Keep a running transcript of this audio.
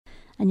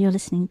and you're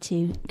listening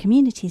to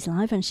Communities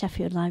Live on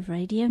Sheffield Live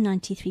Radio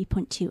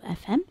 93.2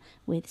 FM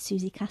with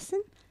Susie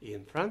Casson.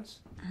 Ian France.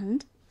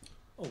 And...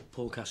 Oh,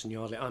 Paul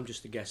Casson-Yardley. I'm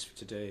just the guest for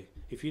today.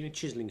 If you need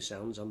chiselling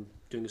sounds, I'm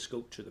doing a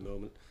sculpture at the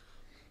moment.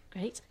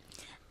 Great.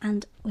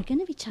 And we're going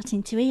to be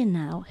chatting to Ian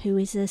now, who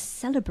is a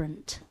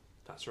celebrant.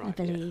 That's right, I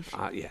believe.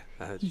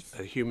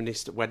 A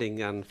humanist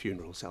wedding and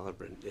funeral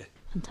celebrant, yeah.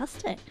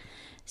 Fantastic.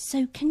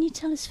 So can you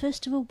tell us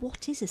first of all,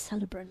 what is a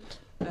celebrant?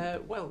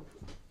 Well,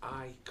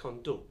 I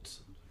conduct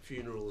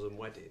funerals and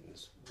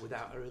weddings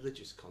without a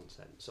religious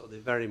content, so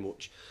they're very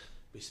much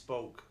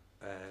bespoke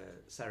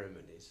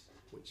ceremonies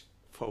which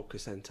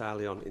focus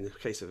entirely on, in the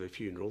case of a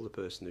funeral, the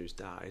person who's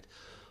died,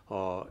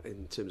 or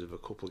in terms of a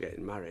couple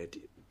getting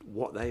married,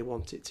 what they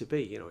want it to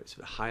be. You know, it's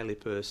highly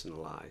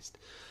personalised.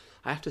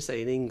 I have to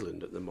say, in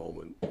England at the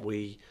moment,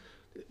 we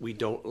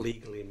don't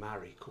legally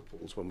marry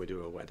couples when we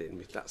do a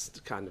wedding. That's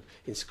the kind of,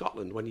 in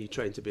Scotland, when you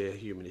train to be a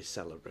humanist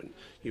celebrant,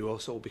 you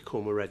also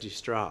become a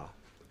registrar,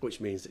 which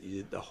means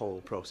that the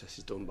whole process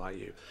is done by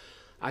you.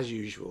 As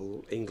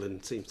usual,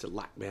 England seems to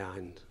lag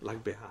behind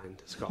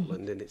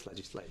Scotland in its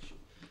legislation,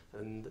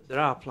 and there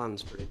are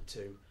plans for it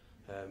to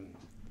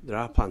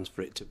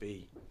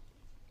be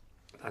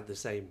the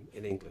same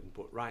in England.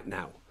 But right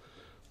now,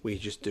 we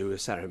just do a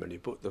ceremony.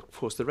 But of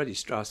course, the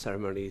registrar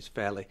ceremony is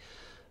fairly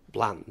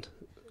bland,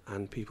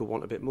 and people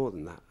want a bit more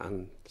than that,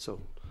 and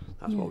so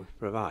that's what we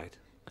provide.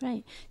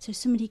 Great. So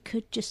somebody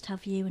could just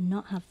have you and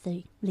not have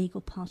the legal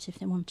part if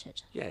they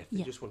wanted. Yeah, if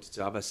they just wanted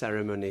to have a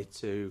ceremony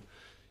to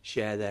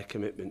share their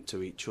commitment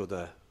to each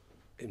other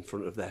in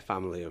front of their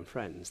family and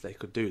friends, they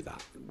could do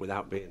that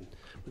without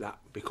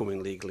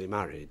becoming legally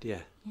married.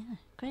 Yeah. Yeah,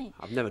 great.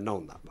 I've never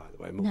known that, by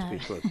the way. Most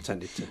people have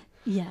tended to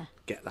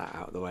get that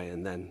out of the way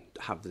and then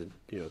have the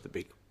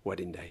big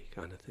wedding day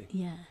kind of thing.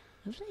 Yeah,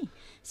 lovely.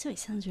 So it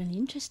sounds really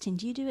interesting.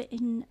 Do you do it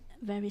in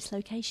various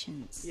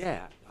locations?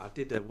 Yeah, I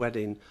did a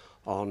wedding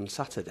on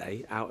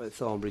Saturday out at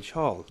Thornbridge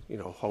Hall,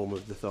 home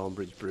of the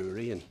Thornbridge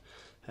Brewery, and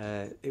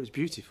it was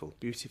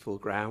beautiful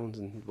ground,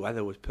 and the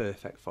weather was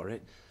perfect for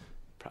it.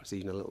 Perhaps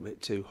even a little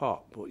bit too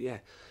hot, but yeah,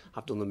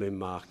 I've done them in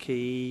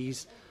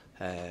marquees,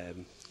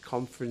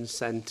 conference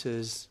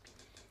centres,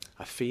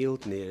 a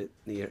field near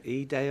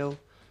Edale.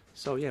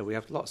 So yeah, we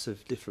have lots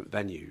of different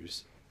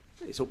venues.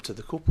 It's up to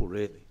the couple,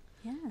 really.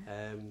 Yeah.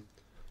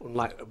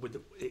 Unlike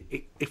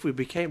if we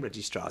became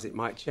registrars, it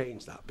might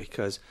change that,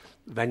 because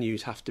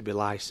venues have to be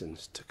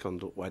licensed to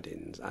conduct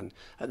weddings. And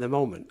at the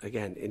moment,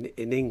 again,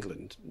 in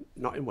England,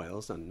 not in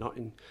Wales and not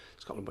in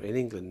Scotland, but in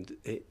England,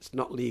 it's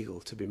not legal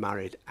to be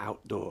married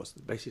outdoors.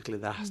 Basically,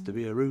 there has to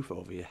be a roof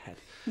over your head.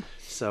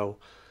 So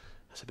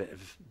that's a bit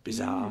of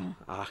bizarre,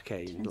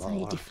 arcane. Depends how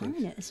you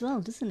define it as well,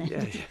 doesn't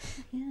it?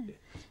 Yeah.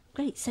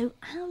 Great. So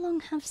how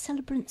long have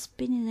celebrants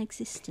been in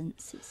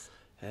existence?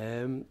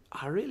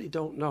 I really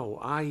don't know.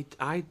 I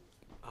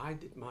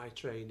did my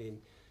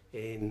training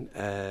in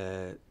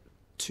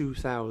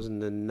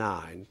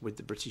 2009 with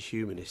the British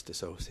Humanist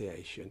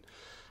Association,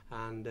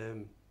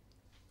 and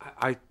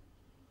I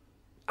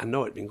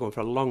know it'd been going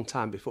for a long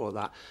time before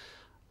that.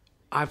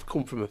 I've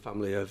come from a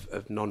family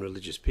of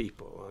non-religious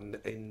people, and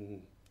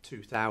in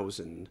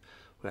 2000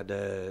 we had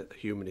a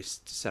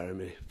humanist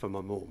ceremony for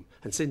my mum,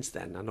 and since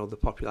then I know the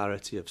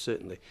popularity of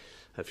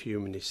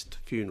humanist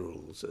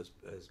funerals has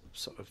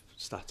sort of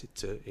started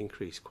to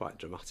increase quite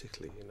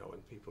dramatically, when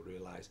people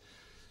realise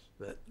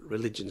that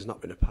religion's not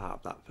been a part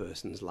of that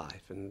person's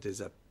life, and there's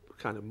a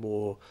kind of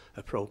more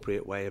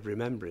appropriate way of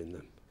remembering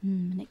them.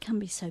 And it can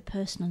be so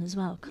personal as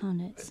well,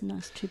 can't it? It's a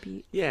nice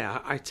tribute.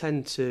 Yeah, I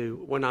tend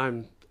to, when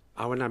I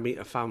meet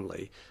a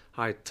family,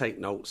 I take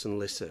notes and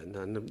listen,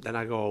 and then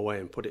I go away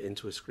and put it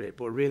into a script.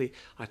 But really,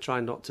 I try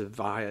not to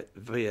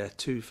veer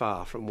too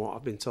far from what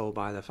I've been told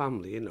by the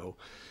family.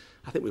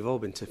 I think we've all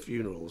been to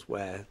funerals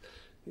where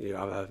you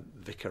have a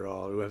vicar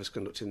or whoever's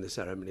conducting the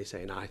ceremony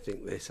saying, "I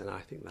think this and I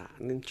think that,"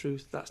 and in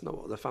truth, that's not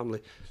what the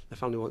family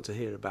want to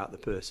hear about the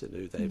person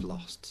who they've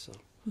lost. So.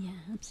 Yeah,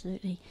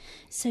 absolutely.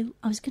 So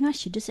I was going to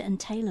ask you, does it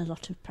entail a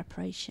lot of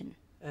preparation?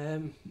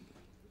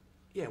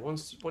 Yeah,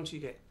 once you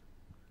get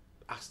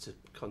asked to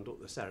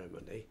conduct the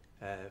ceremony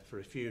for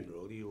a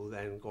funeral, you will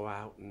then go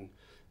out and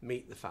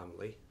meet the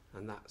family,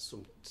 and that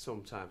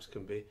sometimes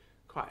can be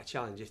quite a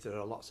challenge if there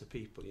are lots of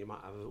people. You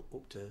might have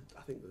up to,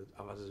 I think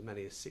I've had as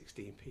many as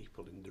 16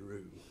 people in the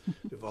room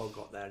who've all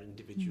got their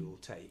individual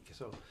take.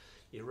 So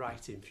you're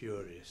writing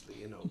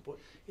furiously, but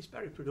it's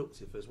very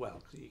productive as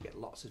well, because you get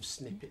lots of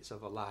snippets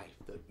of a life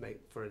that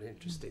make for an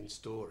interesting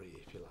story,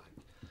 if you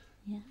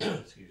like. Yeah.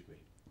 Excuse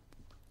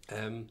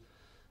me.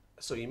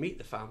 So you meet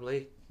the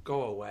family,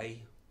 go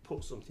away,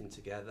 put something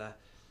together,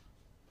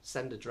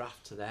 send a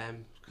draft to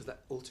them, because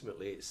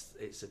ultimately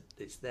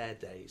it's their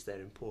day, it's their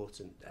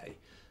important day,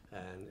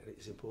 and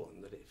it's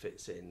important that it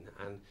fits in.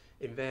 And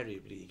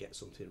invariably you get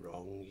something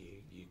wrong,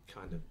 you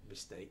kind of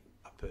mistake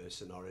a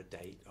person or a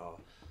date,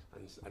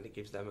 and it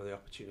gives them the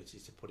opportunity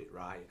to put it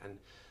right.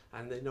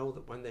 And they know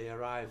that when they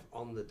arrive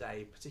on the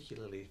day,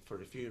 particularly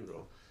for a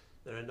funeral,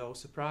 there are no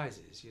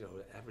surprises.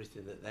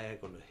 Everything that they're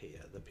going to hear,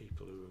 the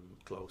people who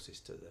are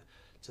closest to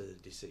the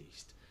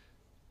deceased,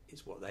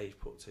 it's what they've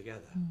put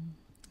together.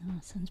 Oh,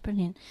 sounds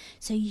brilliant.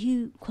 So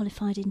you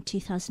qualified in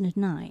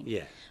 2009.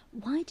 Yeah.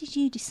 Why did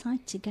you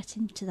decide to get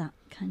into that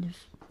kind of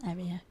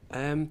area?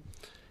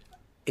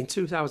 In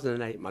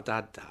 2008, my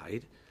dad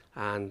died,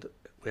 and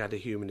we had a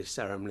humanist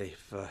ceremony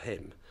for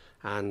him.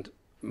 And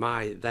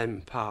my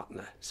then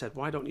partner said,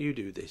 "Why don't you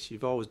do this?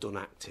 You've always done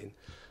acting,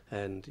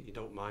 and you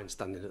don't mind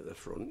standing at the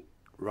front.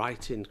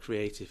 Writing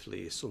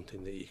creatively is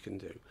something that you can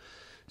do."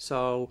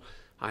 So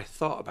I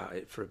thought about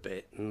it for a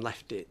bit and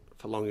left it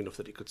for long enough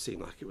that it could seem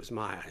like it was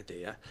my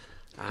idea,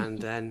 and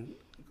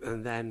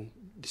then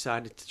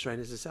decided to train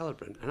as a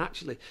celebrant. And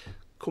actually,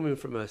 coming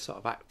from a sort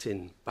of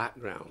acting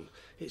background,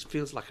 it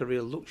feels like a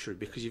real luxury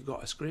because you've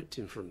got a script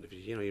in front of you.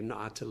 You know, you've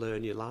not had to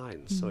learn your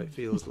lines, so it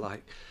feels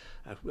like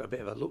a bit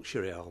of a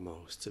luxury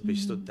almost to be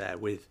stood there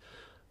with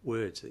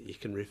words that you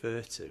can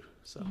refer to.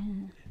 So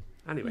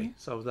anyway,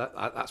 so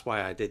that's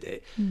why I did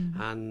it,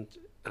 and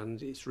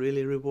it's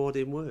really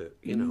rewarding work,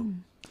 you know.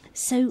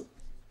 So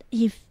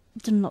you've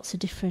done lots of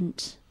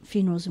different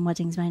funerals and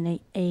weddings,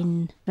 mainly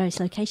in various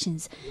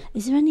locations.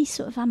 Is there any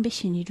sort of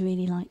ambition you'd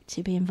really like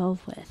to be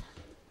involved with?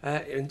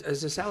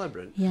 As a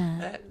celebrant?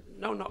 Yeah.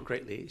 No, not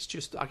greatly. It's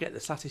just I get the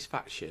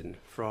satisfaction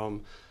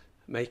from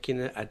making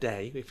a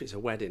day. If it's a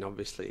wedding,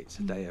 obviously it's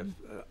a day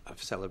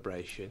of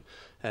celebration.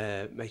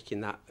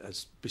 Making that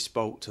as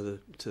bespoke to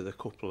the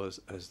couple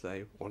as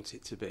they want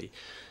it to be.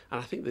 And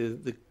I think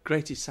the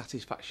greatest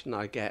satisfaction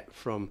I get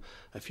from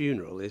a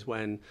funeral is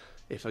when,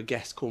 if a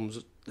guest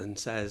comes and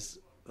says,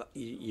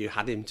 you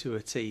had him to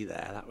a T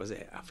there, that was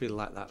it. I feel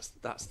like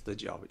that's the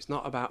job. It's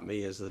not about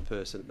me as the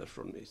person at the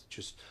front. It's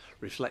just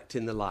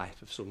reflecting the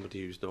life of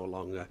somebody who's no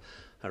longer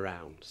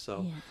around.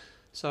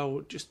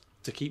 So just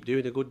to keep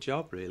doing a good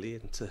job, really,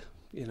 and to,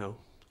 you know,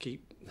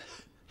 keep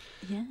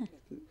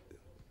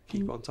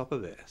on top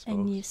of it, I suppose.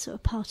 And you're sort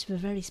of part of a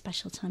very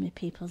special time in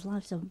people's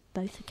lives on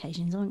both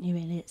occasions, aren't you,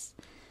 really?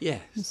 You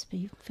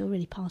feel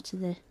really part of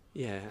the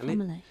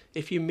family.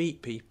 If you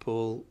meet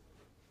people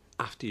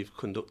after you've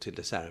conducted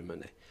a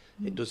ceremony,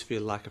 it does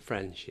feel like a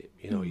friendship,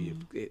 you know.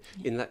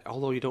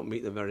 Although you don't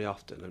meet them very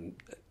often, and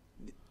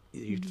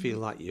you feel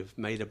like you've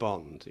made a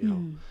bond, you know.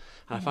 And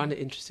I find it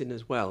interesting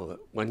as well that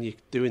when you're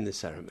doing the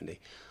ceremony,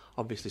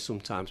 obviously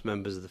sometimes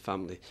members of the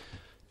family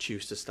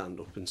choose to stand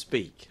up and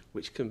speak,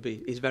 which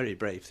is a very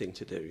brave thing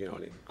to do, you know,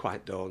 and it's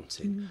quite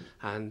daunting.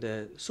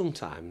 And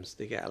sometimes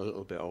they get a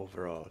little bit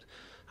overawed.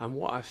 And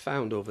what I've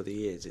found over the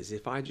years is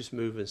if I just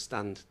move and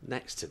stand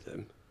next to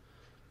them,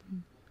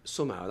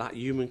 somehow that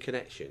human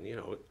connection, you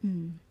know,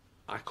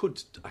 I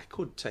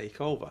could take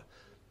over,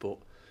 but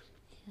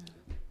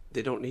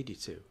they don't need you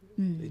to.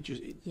 They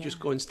just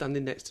go and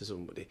standing next to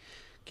somebody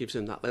gives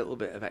them that little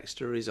bit of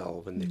extra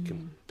resolve, and they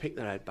can pick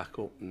their head back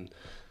up and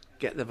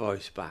get their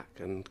voice back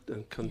and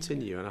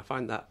continue. And I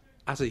find that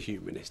as a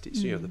humanist,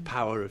 it's you know, the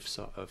power of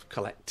sort of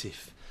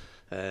collective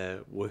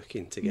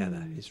working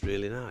together is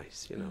really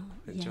nice. You know,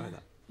 enjoy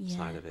that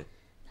side of it.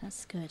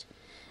 That's good.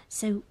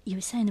 So you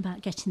were saying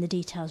about getting the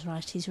details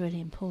right is really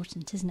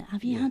important, isn't it?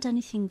 Have you had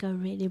anything go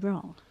really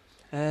wrong?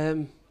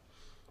 I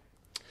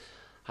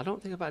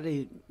don't think I've had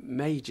any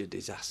major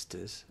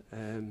disasters.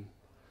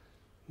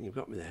 You've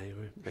got me there,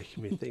 you're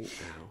making me think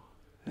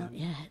now. Not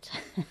yet.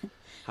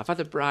 I've had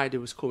a bride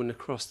who was coming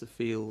across the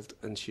field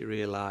and she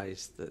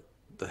realised that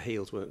the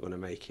heels weren't going to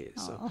make it,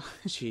 so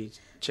she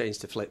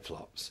changed to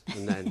flip-flops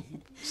and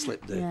then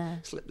slipped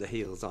the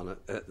heels on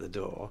at the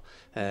door,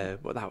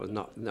 but that was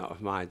not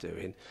of my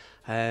doing.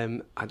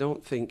 I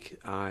don't think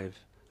I've...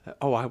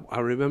 I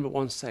remember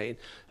once saying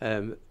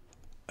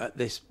at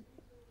this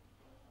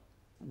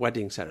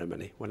wedding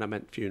ceremony when I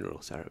meant funeral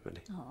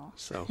ceremony.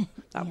 So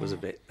that was a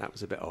bit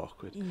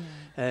awkward.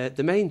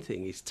 The main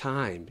thing is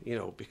time, you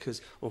know,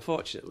 because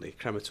unfortunately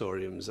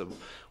crematoriums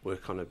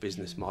work on a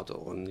business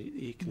model, and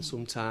you can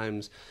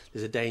sometimes,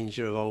 there's a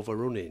danger of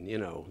overrunning, you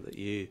know,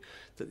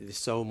 that there's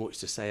so much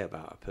to say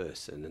about a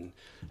person, and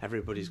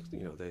everybody's,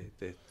 you know,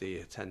 the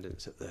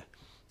attendants at the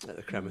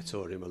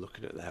crematorium are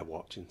looking at their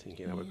watch and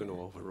thinking, we're going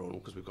to overrun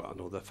because we've got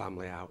another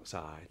family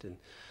outside, and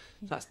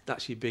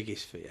that's your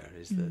biggest fear,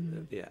 is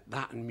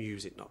that and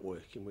music not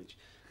working, which,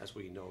 as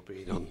we know,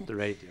 being on the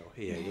radio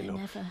here, you know,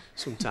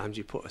 sometimes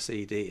you put a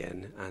CD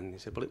in and you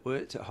say, well, it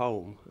worked at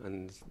home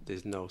and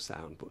there's no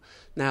sound. But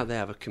now they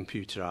have a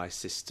computerised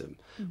system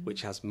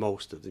which has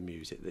most of the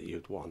music that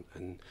you'd want,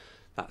 and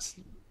that's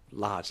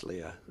largely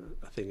a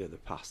thing of the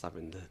past,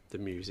 having the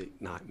music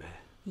nightmare.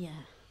 Yeah.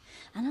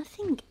 And I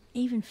think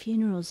even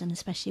funerals, and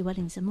especially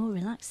weddings, are more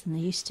relaxed than they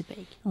used to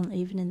be,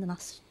 even in the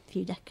last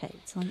few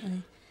decades, aren't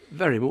they?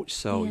 Very much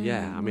so,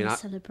 yeah. I mean, a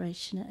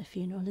celebration at a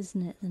funeral,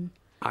 isn't it? Than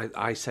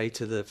I say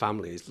to the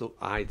families, look,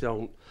 I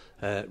don't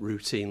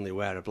routinely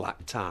wear a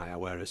black tie. I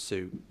wear a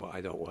suit, but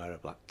I don't wear a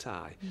black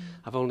tie.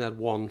 I've only had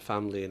one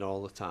family in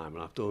all the time,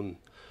 and I've done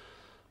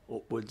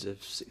upwards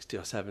of 60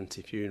 or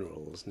 70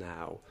 funerals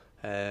now.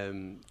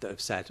 that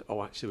have said,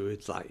 oh, actually, we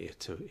would like you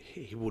to,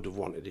 he would have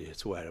wanted you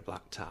to wear a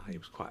black tie. He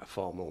was quite a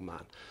formal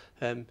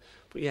man.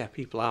 But yeah,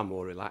 people are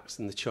more relaxed,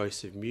 and the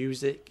choice of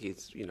music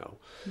is,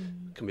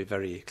 can be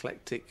very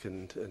eclectic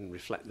and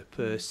reflect the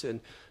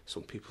person.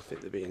 Some people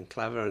think they're being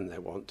clever and they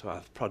want to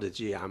have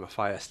Prodigy, I'm a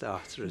Fire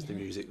Starter as the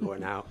music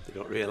going out. They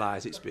don't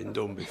realise it's been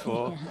done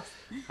before.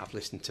 Yes. I've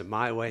listened to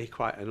My Way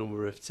quite a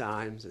number of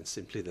times and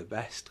Simply the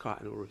Best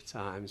quite a number of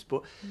times.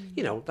 But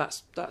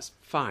that's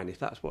fine if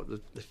that's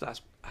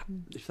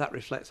if that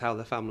reflects how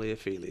the family are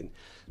feeling.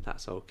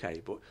 That's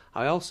okay. But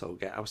I also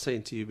I was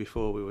saying to you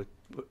before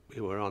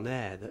we were on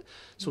air that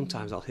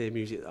sometimes I'll hear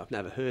music that I've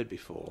never heard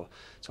before,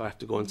 so I have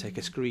to go and take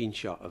a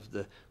screenshot of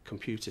the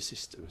computer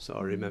system so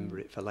I remember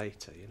it for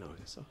later.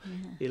 So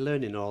you're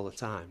learning all the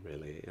time,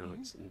 really.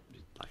 It's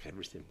like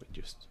everything.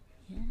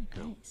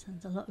 Great.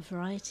 Sounds a lot of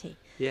variety.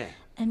 Yeah.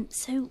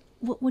 So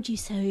what would you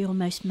say are your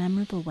most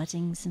memorable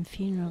weddings and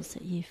funerals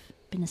that you've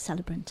been a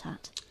celebrant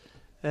at?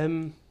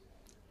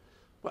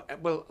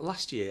 Well,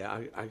 last year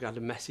I got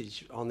a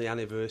message on the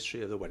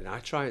anniversary of the wedding. I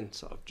try and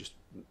sort of just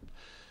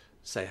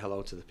say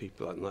hello to the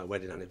people on their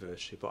wedding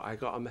anniversary, but I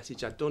got a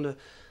message. I'd done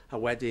a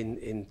wedding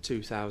in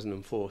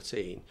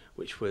 2014,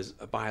 which was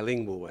a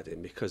bilingual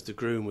wedding because the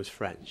groom was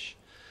French.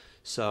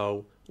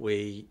 So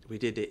we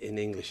did it in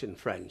English and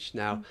French.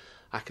 Now,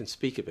 I can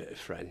speak a bit of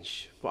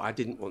French, but I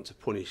didn't want to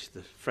punish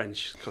the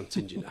French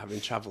contingent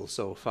having travelled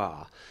so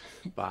far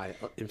by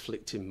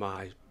inflicting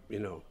my,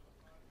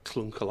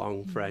 clunk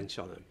along French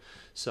on them.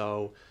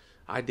 So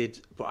I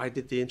did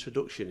the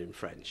introduction in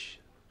French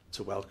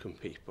to welcome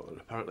people,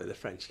 and apparently the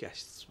French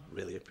guests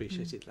really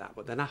appreciated that.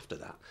 But then after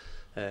that,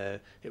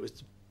 it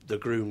was the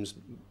groom's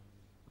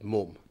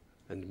mum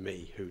and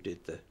me who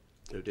did the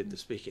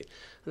speaking,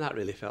 and that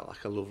really felt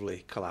like a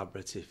lovely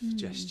collaborative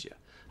gesture.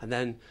 And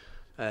then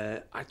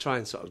I try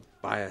and sort of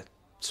buy a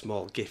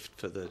small gift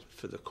for the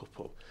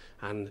couple,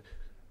 and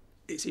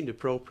it seemed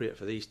appropriate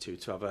for these two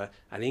to have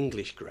an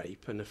English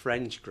grape and a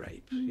French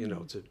grape,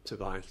 to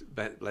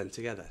blend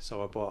together.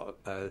 So I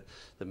bought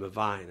them a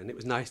vine, and it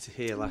was nice to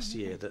hear last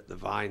year that the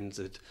vines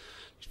had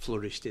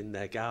flourished in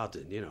their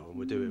garden, and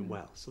were doing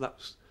well. So that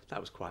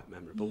was quite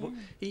memorable. But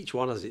each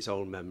one has its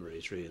own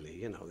memories,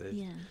 really.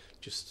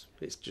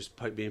 It's just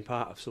being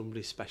part of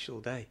somebody's special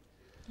day.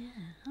 Yeah,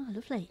 oh,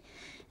 lovely.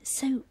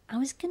 So I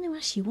was going to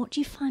ask you, what do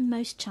you find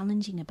most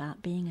challenging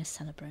about being a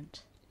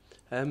celebrant?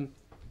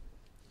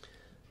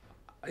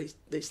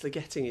 It's the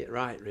getting it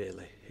right,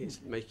 really.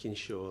 It's making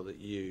sure that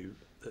you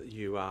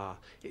are.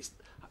 It's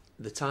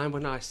the time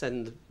when I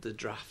send the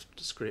draft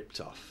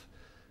script off.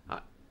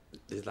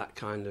 There's that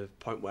kind of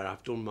point where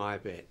I've done my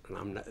bit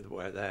and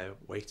where they're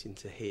waiting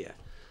to hear,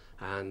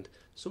 and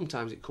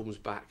sometimes it comes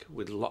back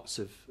with lots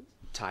of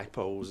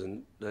typos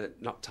and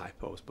not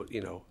typos, but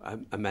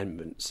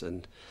amendments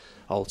and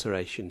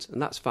alterations,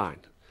 and that's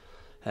fine.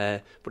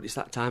 But it's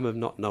that time of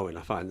not knowing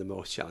I find the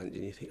most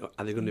challenging. You think,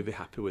 are they going to be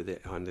happy with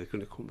it, or are they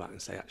going to come back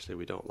and say, actually,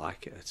 we don't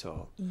like it at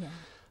all? Yeah.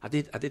 I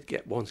did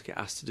get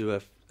asked to do a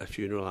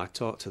funeral. I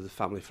talked to the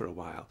family for a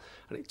while,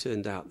 and it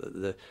turned out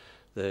that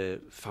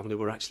the family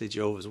were actually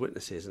Jehovah's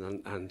Witnesses,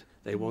 and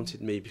they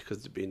wanted me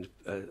because there'd been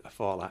a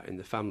fallout in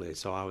the family,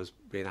 so I was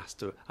being asked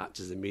to act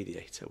as a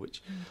mediator,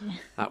 which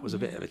that was a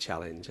bit of a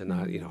challenge, and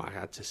I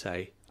had to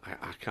say,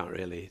 I can't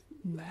really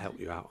help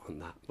you out on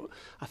that, but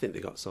I think they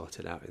got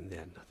sorted out in the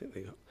end. I think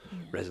they got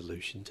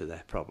resolution to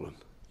their problem.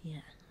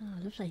 Yeah, oh,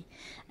 lovely.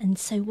 And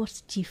so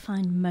what do you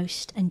find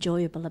most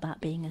enjoyable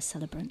about being a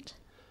celebrant?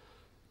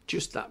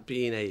 Just that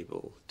being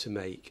able to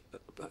make,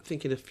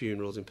 thinking of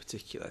funerals in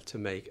particular, to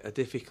make a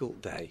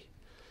difficult day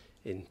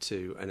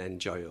into an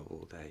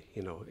enjoyable day.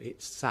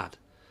 It's sad,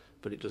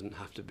 but it doesn't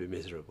have to be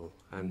miserable.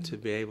 And to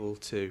be able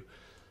to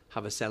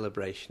have a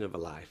celebration of a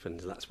life, and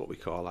that's what we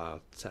call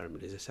our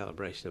ceremony, is a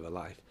celebration of a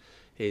life,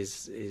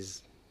 is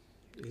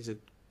a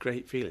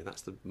great feeling.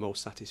 That's the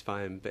most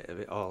satisfying bit of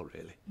it all,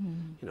 really.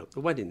 The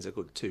weddings are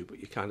good too, but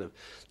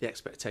the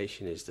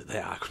expectation is that they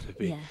are going to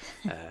be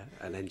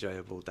an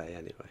enjoyable day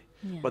anyway.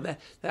 Yeah. But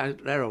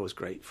they're always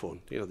great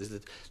fun. There's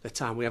the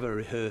time we have a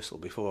rehearsal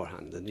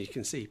beforehand, and you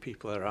can see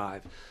people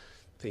arrive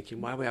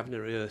thinking, why are we having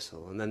a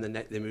rehearsal? And then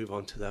they move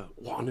on to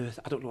what on earth?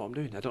 I don't know what I'm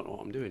doing,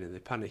 and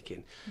they're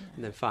panicking. Yeah.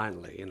 And then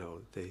finally,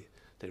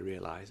 they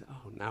realise,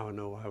 oh, now I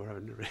know why we're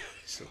having a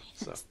rehearsal.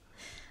 So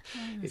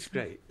it's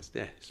great. It's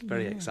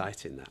very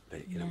exciting, that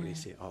bit, when you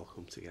see it all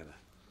come together.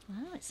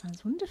 Wow, it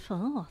sounds wonderful.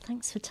 Oh,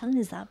 thanks for telling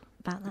us about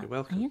that. You're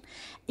welcome. Ian.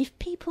 If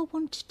people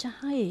wanted to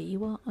hire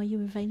you, are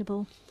you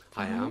available?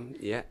 I am.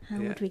 Yeah. How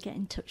would we get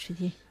in touch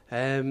with you?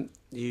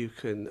 You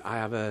can. I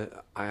have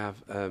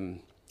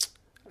an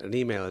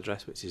email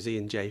address which is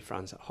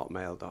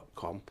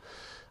ianjfrance@hotmail.com.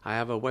 I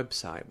have a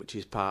website which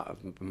is part of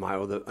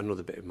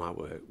another bit of my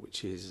work,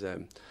 which is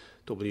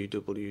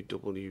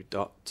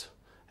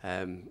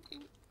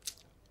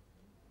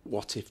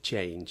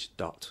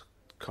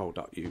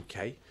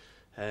www.whatifchange.co.uk.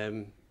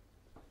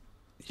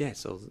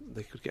 So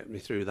they could get me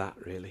through that,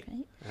 really.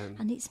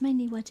 And it's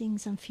mainly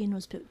weddings and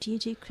funerals, but do you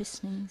do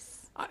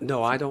christenings?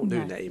 No, I don't do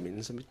No.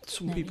 namings. I mean,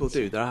 some No, people it's-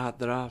 do.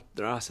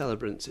 There are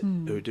celebrants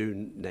Mm. who do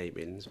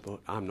namings, but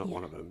I'm not Yeah.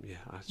 one of them. Yeah,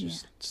 I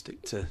just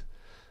stick to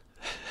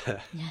Yeah.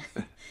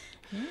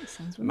 Yeah, it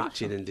sounds wonderful.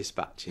 matching and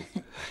dispatching.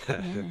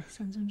 Yeah,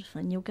 sounds wonderful.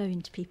 And you'll go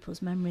into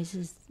people's memories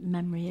as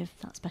memory of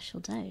that special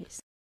day.